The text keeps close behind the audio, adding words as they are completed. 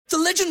The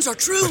legends are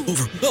true.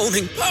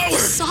 Overwhelming power!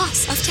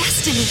 Sauce of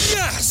destiny.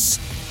 Yes!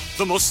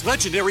 The most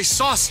legendary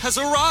sauce has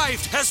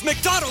arrived as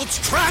McDonald's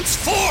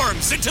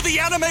transforms into the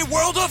anime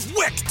world of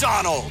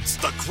WickDonald's.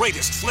 The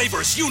greatest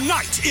flavors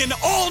unite in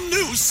all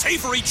new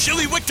savory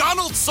chili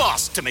McDonald's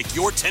sauce to make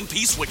your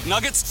 10-piece Wick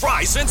Nuggets,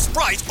 fries, and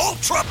Sprite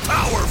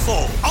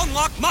ultra-powerful.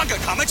 Unlock manga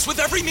comics with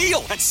every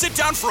meal and sit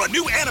down for a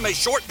new anime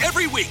short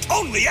every week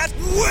only at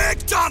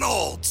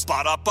WickDonald's.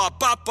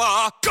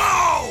 Ba-da-ba-ba-ba,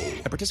 go!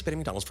 At participating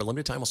McDonald's for a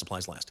limited time while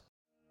supplies last.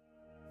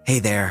 Hey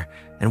there,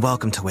 and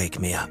welcome to Wake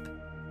Me Up.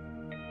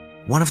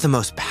 One of the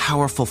most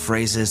powerful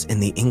phrases in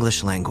the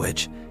English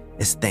language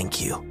is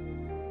thank you.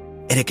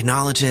 It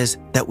acknowledges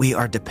that we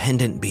are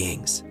dependent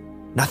beings.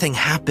 Nothing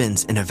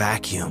happens in a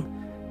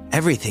vacuum.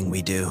 Everything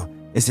we do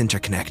is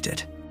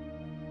interconnected.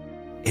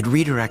 It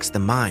redirects the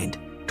mind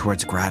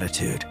towards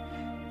gratitude,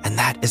 and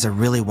that is a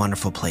really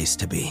wonderful place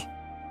to be.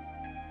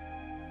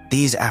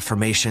 These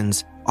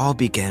affirmations all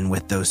begin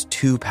with those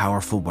two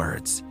powerful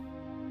words.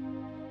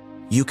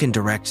 You can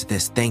direct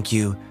this thank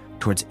you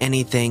towards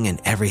anything and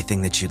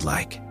everything that you'd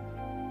like.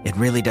 It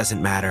really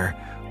doesn't matter.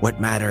 What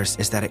matters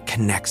is that it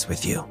connects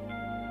with you.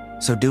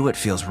 So do what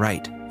feels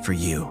right for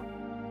you.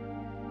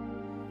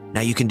 Now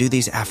you can do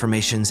these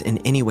affirmations in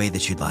any way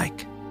that you'd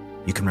like.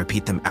 You can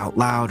repeat them out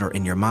loud or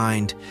in your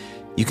mind.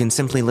 You can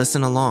simply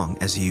listen along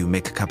as you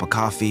make a cup of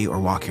coffee or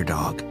walk your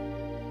dog.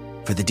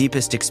 For the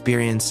deepest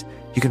experience,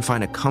 you can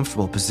find a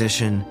comfortable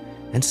position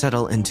and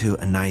settle into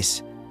a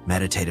nice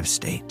meditative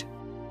state.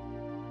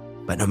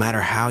 But no matter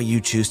how you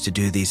choose to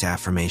do these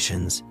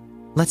affirmations,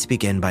 let's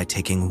begin by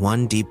taking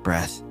one deep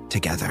breath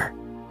together.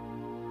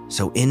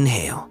 So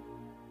inhale,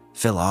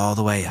 fill all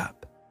the way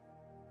up.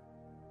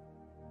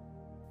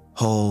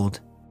 Hold,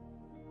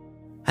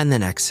 and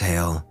then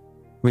exhale,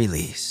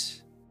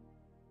 release.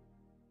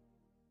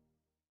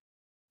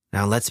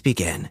 Now let's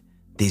begin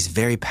these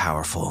very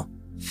powerful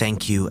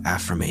thank you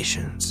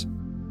affirmations.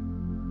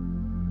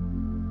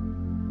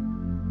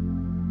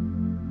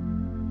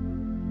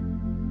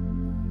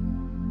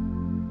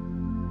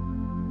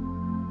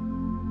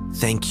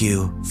 Thank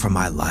you for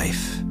my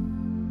life.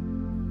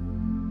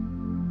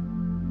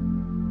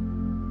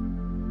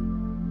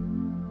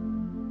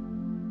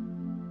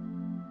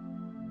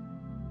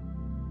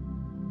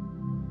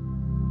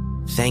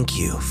 Thank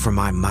you for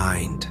my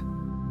mind.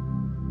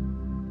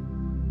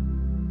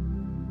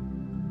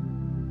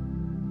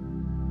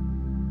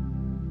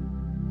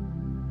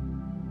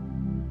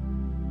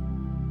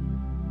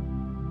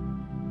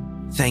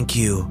 Thank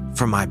you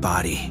for my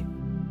body.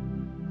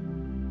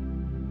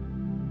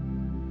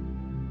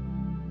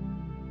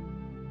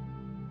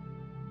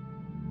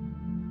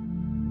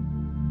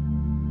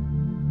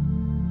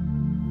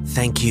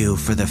 Thank you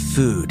for the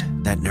food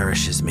that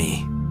nourishes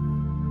me.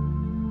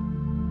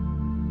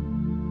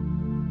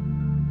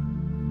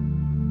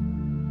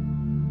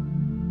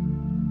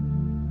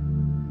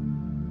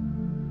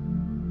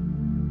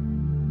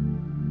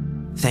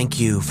 Thank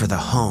you for the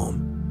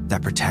home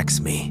that protects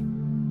me.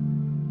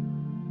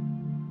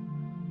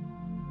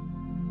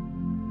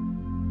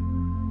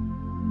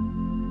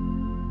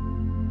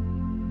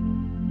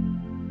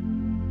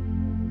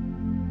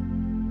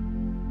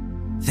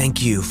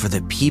 Thank you for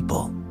the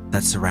people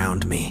that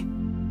surround me.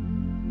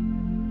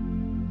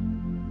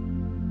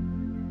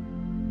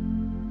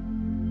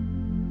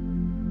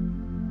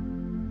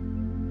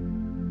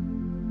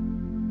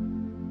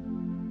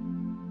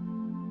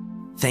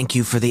 Thank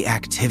you for the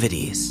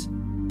activities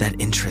that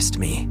interest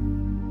me.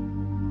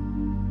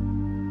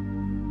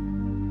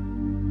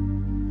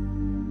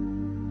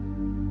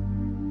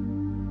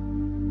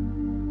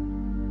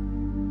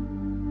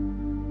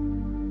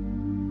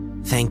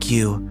 Thank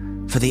you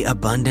for the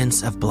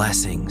abundance of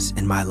blessings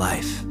in my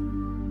life.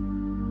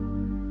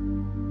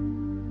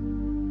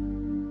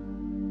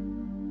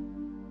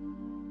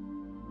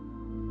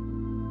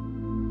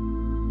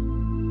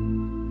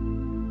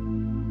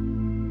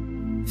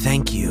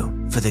 Thank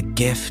you for the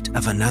gift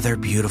of another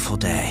beautiful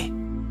day.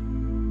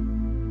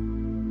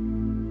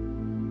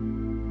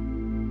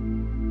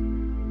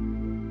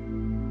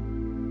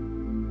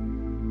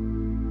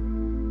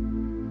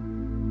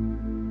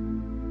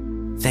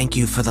 Thank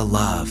you for the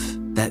love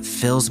that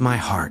fills my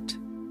heart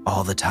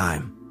all the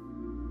time.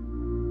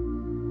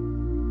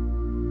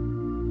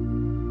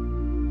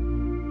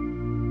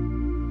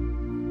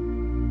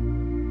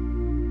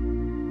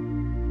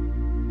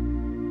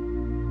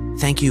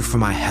 Thank you for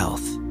my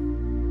health.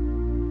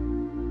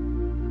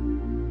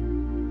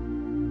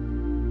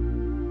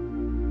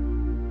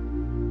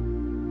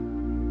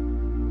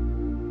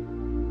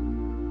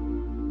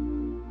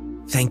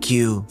 Thank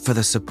you for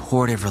the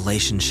supportive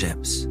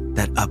relationships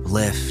that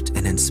uplift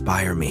and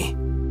inspire me.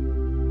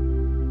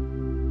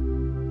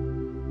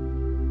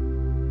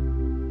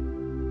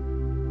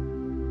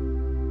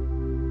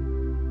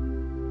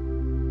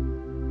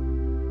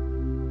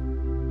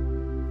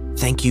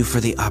 Thank you for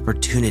the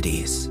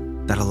opportunities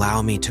that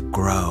allow me to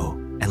grow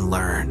and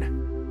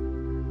learn.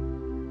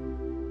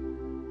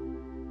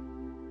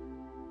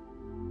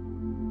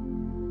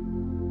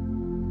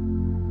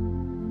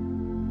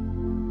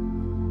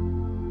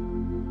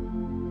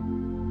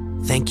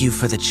 Thank you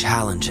for the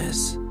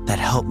challenges that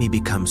help me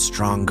become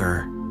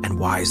stronger and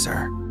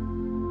wiser.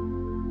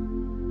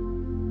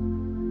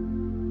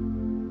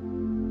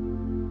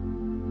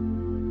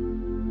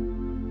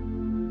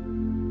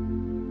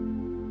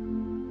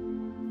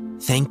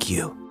 Thank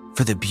you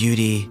for the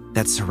beauty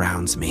that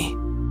surrounds me.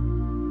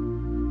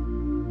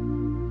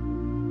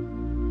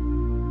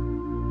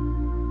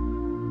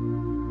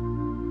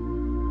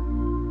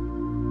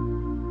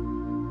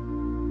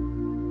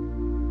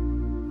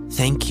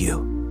 Thank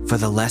you for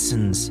the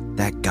lessons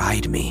that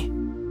guide me.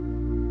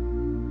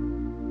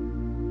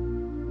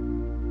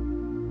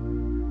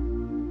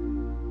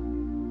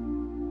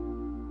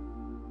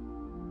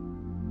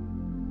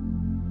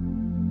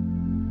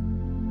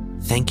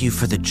 Thank you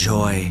for the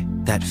joy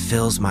that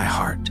fills my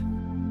heart.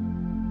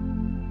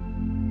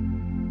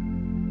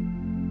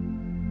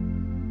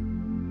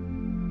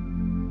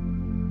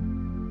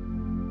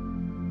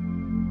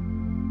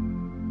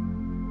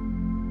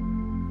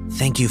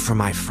 Thank you for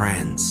my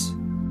friends.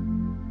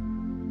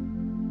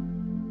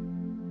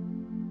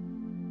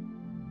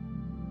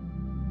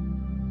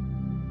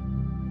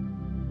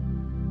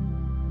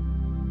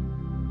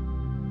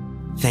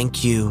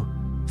 Thank you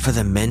for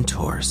the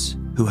mentors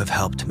who have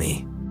helped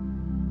me.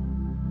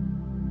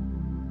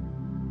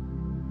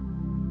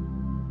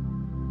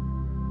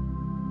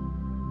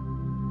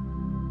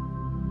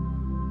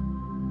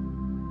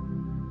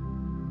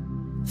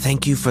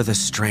 Thank you for the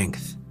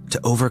strength to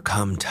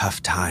overcome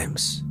tough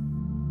times.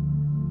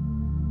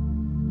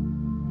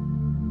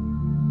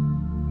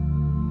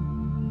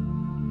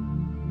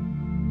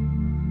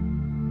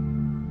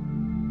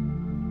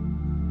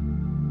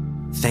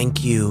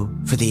 Thank you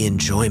for the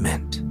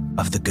enjoyment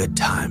of the good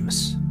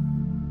times.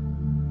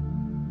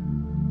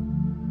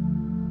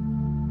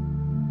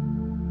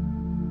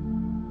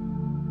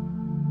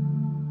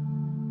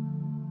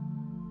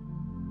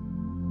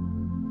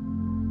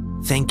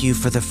 Thank you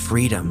for the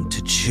freedom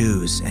to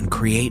choose and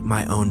create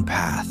my own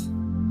path.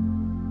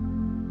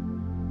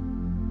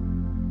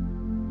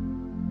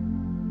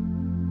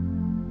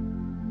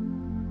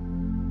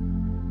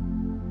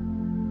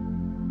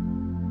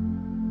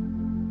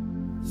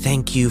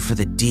 Thank you for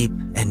the deep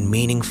and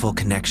meaningful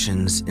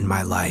connections in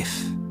my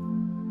life.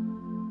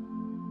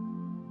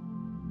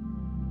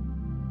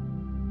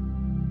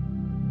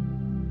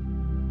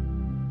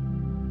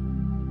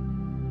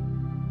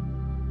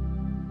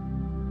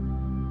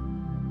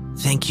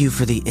 Thank you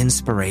for the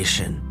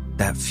inspiration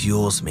that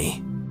fuels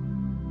me.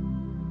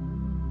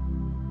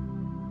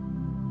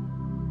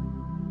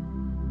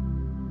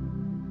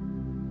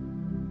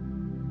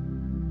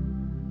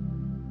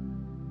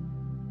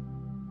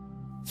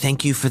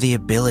 Thank you for the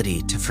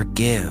ability to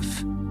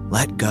forgive,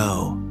 let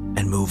go,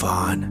 and move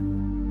on.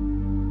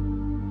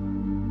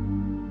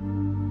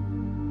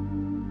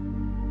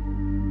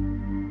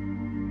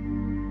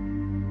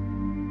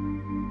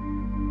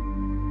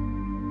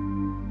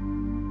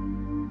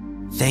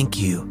 Thank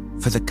you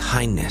for the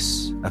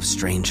kindness of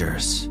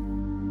strangers.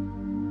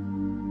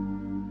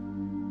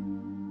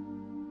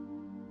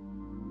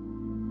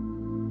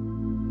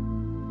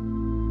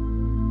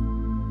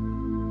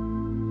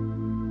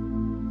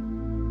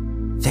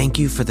 Thank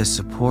you for the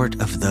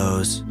support of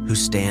those who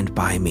stand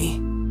by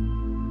me.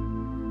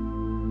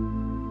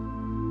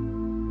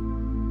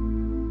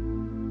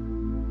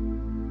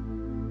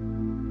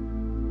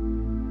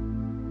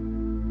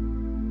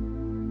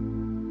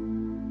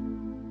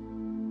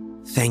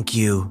 Thank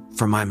you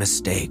for my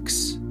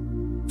mistakes,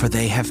 for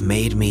they have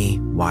made me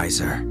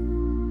wiser.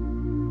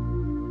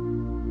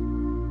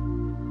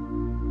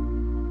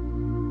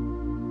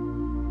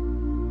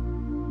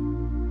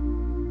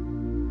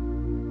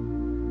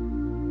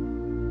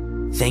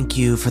 Thank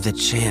you for the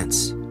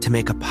chance to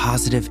make a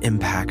positive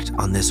impact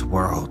on this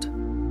world.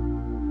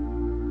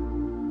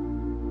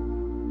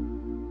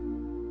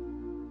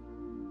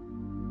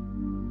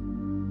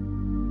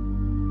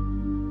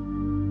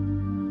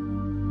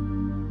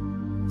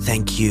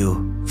 Thank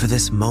you for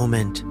this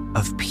moment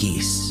of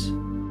peace.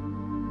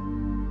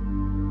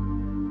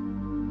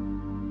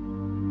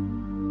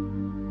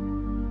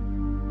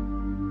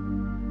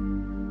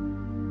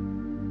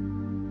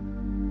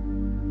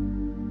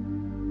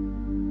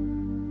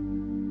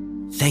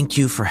 Thank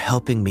you for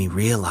helping me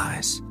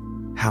realize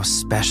how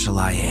special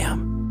I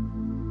am.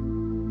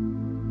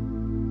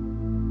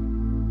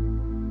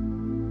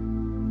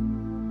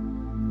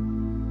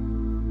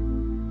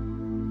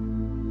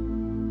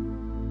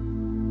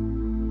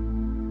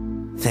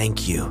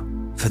 Thank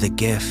you for the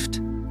gift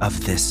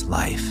of this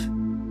life.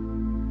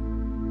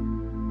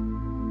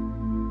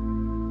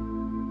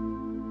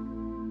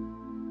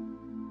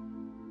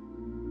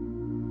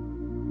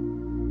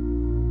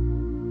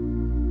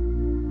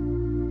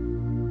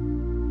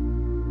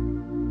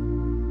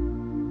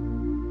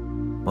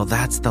 Well,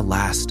 that's the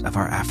last of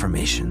our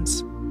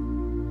affirmations.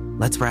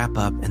 Let's wrap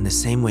up in the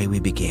same way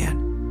we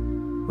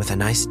began, with a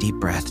nice deep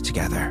breath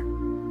together.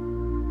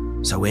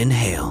 So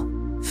inhale,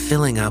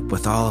 filling up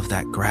with all of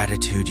that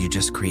gratitude you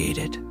just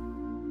created.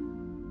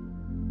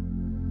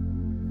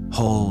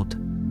 Hold,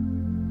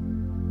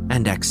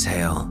 and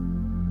exhale,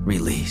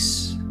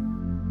 release.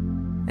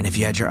 And if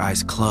you had your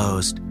eyes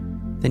closed,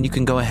 then you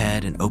can go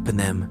ahead and open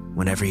them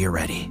whenever you're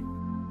ready.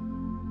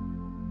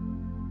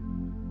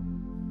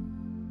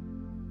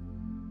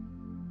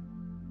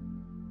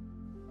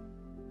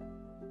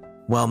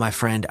 Well, my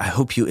friend, I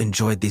hope you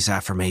enjoyed these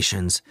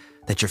affirmations,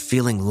 that you're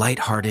feeling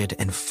lighthearted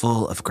and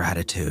full of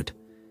gratitude.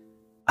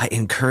 I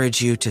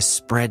encourage you to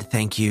spread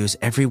thank yous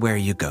everywhere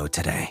you go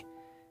today,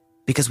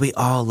 because we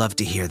all love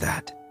to hear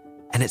that,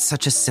 and it's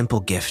such a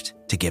simple gift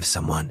to give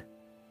someone.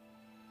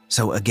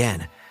 So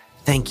again,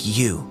 thank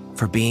you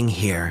for being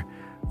here,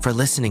 for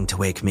listening to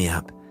Wake Me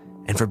Up,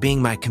 and for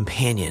being my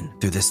companion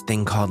through this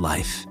thing called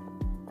life.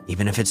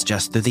 Even if it's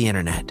just through the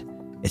internet,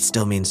 it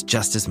still means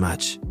just as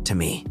much to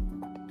me.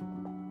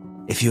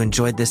 If you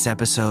enjoyed this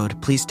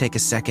episode, please take a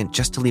second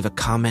just to leave a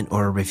comment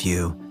or a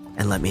review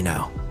and let me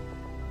know.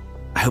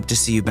 I hope to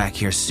see you back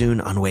here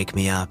soon on Wake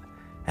Me Up,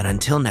 and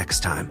until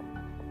next time,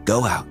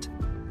 go out,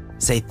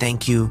 say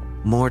thank you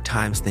more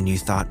times than you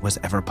thought was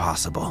ever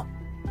possible.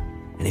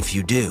 And if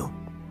you do,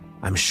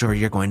 I'm sure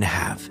you're going to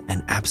have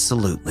an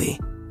absolutely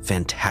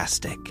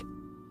fantastic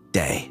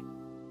day.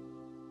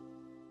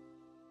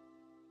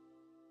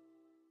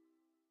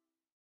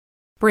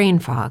 Brain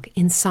fog,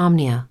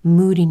 insomnia,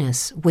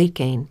 moodiness, weight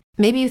gain.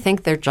 Maybe you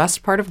think they're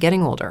just part of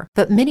getting older,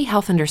 but MIDI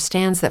Health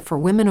understands that for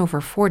women over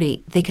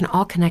 40, they can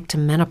all connect to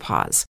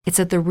menopause. It's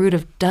at the root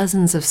of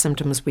dozens of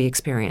symptoms we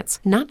experience,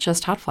 not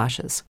just hot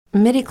flashes.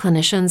 MIDI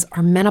clinicians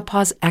are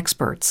menopause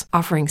experts,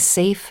 offering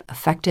safe,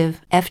 effective,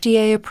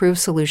 FDA-approved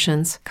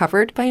solutions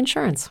covered by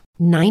insurance.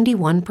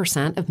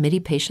 91% of MIDI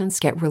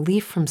patients get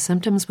relief from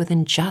symptoms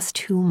within just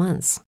 2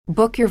 months.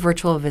 Book your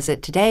virtual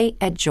visit today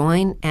at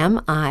joinmidi.com.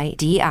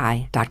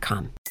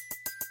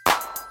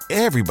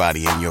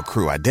 Everybody in your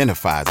crew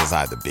identifies as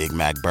either Big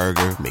Mac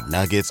Burger,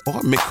 McNuggets, or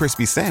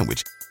McCrispy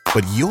Sandwich.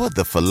 But you're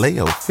the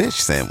Filet-O-Fish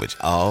Sandwich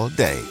all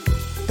day.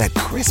 That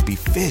crispy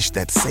fish,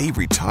 that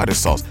savory tartar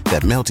sauce,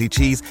 that melty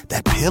cheese,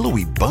 that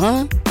pillowy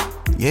bun.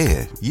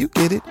 Yeah, you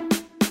get it.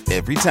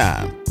 Every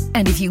time.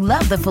 And if you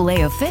love the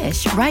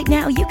Filet-O-Fish, right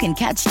now you can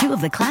catch 2 of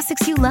the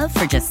classics you love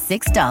for just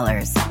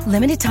 $6.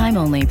 Limited time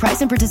only.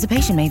 Price and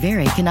participation may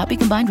vary. Cannot be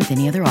combined with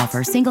any other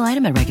offer. Single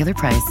item at regular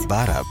price.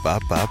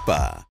 Ba-da-ba-ba-ba.